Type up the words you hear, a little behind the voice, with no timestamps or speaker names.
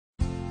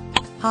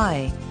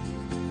Hi.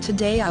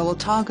 Today I will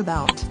talk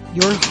about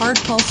your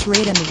heart pulse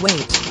rate and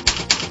weight.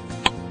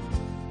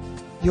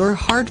 Your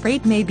heart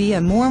rate may be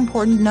a more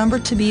important number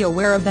to be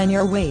aware of than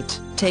your weight.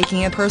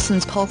 Taking a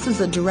person's pulse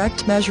is a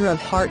direct measure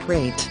of heart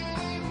rate.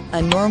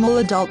 A normal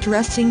adult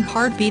resting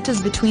heartbeat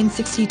is between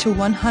 60 to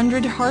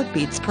 100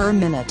 heartbeats per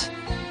minute.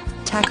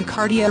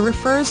 Tachycardia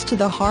refers to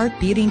the heart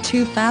beating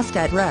too fast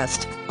at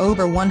rest,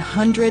 over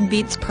 100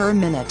 beats per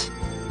minute.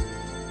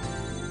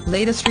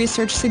 Latest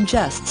research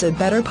suggests a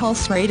better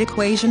pulse rate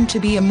equation to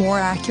be a more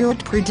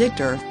accurate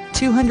predictor.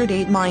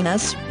 208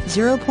 minus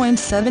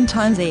 0.7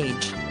 times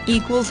age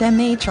equals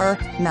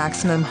MHR,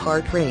 maximum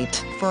heart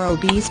rate. For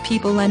obese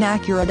people, an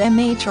accurate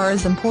MHR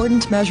is an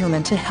important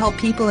measurement to help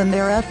people in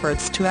their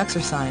efforts to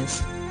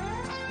exercise.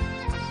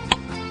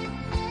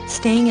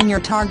 Staying in your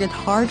target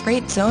heart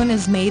rate zone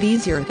is made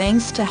easier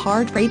thanks to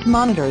heart rate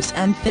monitors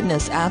and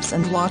fitness apps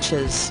and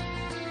watches.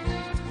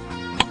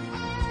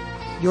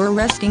 Your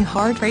resting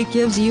heart rate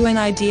gives you an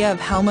idea of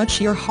how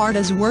much your heart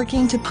is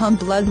working to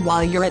pump blood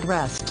while you're at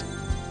rest.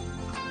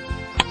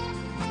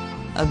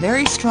 A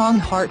very strong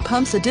heart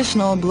pumps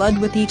additional blood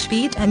with each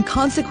beat and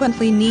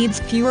consequently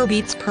needs fewer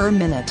beats per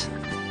minute.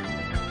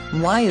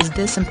 Why is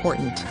this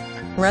important?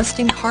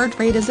 Resting heart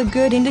rate is a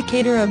good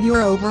indicator of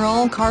your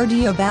overall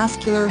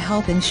cardiovascular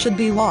health and should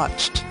be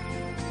watched.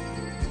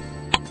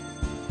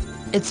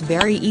 It's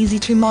very easy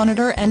to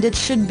monitor and it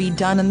should be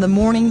done in the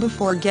morning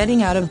before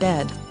getting out of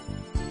bed.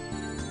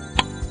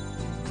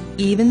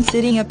 Even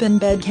sitting up in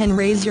bed can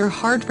raise your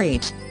heart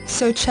rate,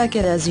 so check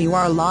it as you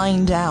are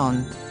lying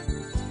down.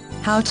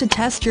 How to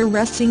test your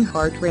resting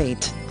heart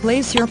rate?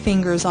 Place your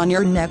fingers on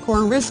your neck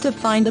or wrist to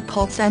find the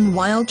pulse, and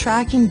while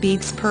tracking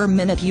beats per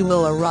minute you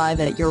will arrive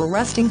at your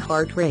resting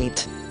heart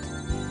rate.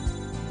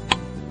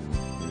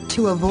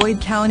 To avoid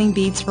counting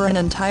beats for an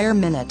entire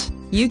minute,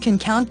 you can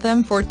count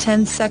them for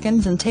 10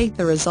 seconds and take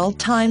the result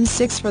times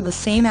 6 for the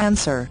same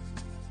answer.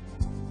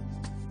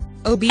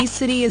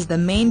 Obesity is the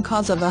main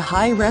cause of a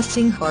high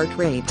resting heart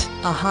rate.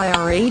 A high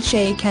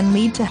RHA can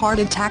lead to heart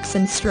attacks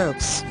and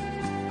strokes.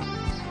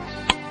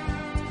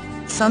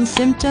 Some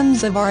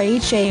symptoms of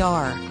RHA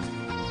are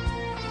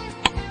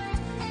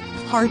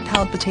heart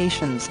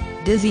palpitations,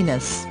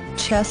 dizziness,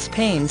 chest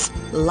pains,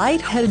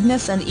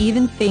 lightheadedness and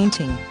even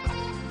fainting.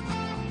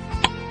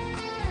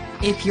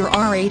 If your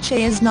RHA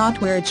is not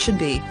where it should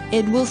be,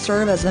 it will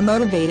serve as a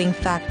motivating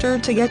factor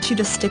to get you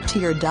to stick to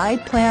your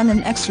diet plan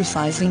and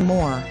exercising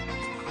more.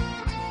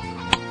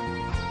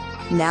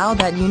 Now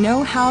that you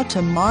know how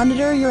to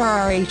monitor your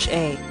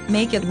RHA,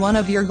 make it one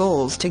of your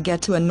goals to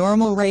get to a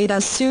normal rate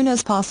as soon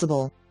as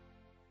possible.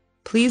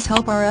 Please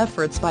help our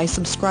efforts by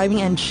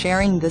subscribing and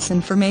sharing this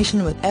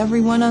information with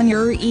everyone on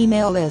your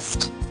email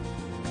list.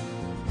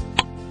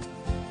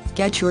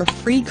 Get your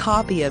free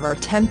copy of our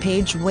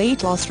 10-page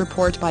weight loss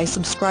report by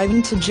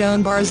subscribing to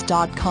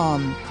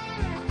joanbars.com.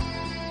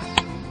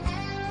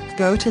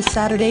 Go to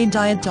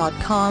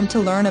SaturdayDiet.com to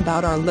learn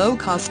about our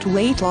low-cost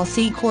weight loss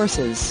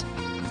e-courses.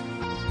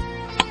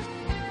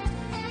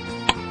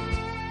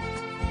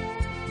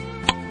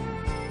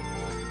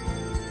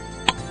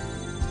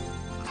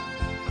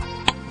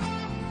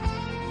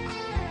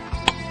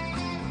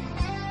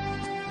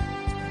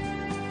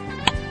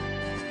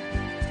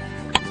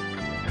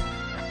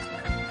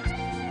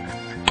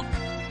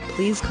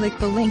 Please click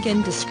the link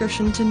in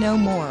description to know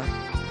more.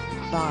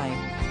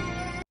 Bye.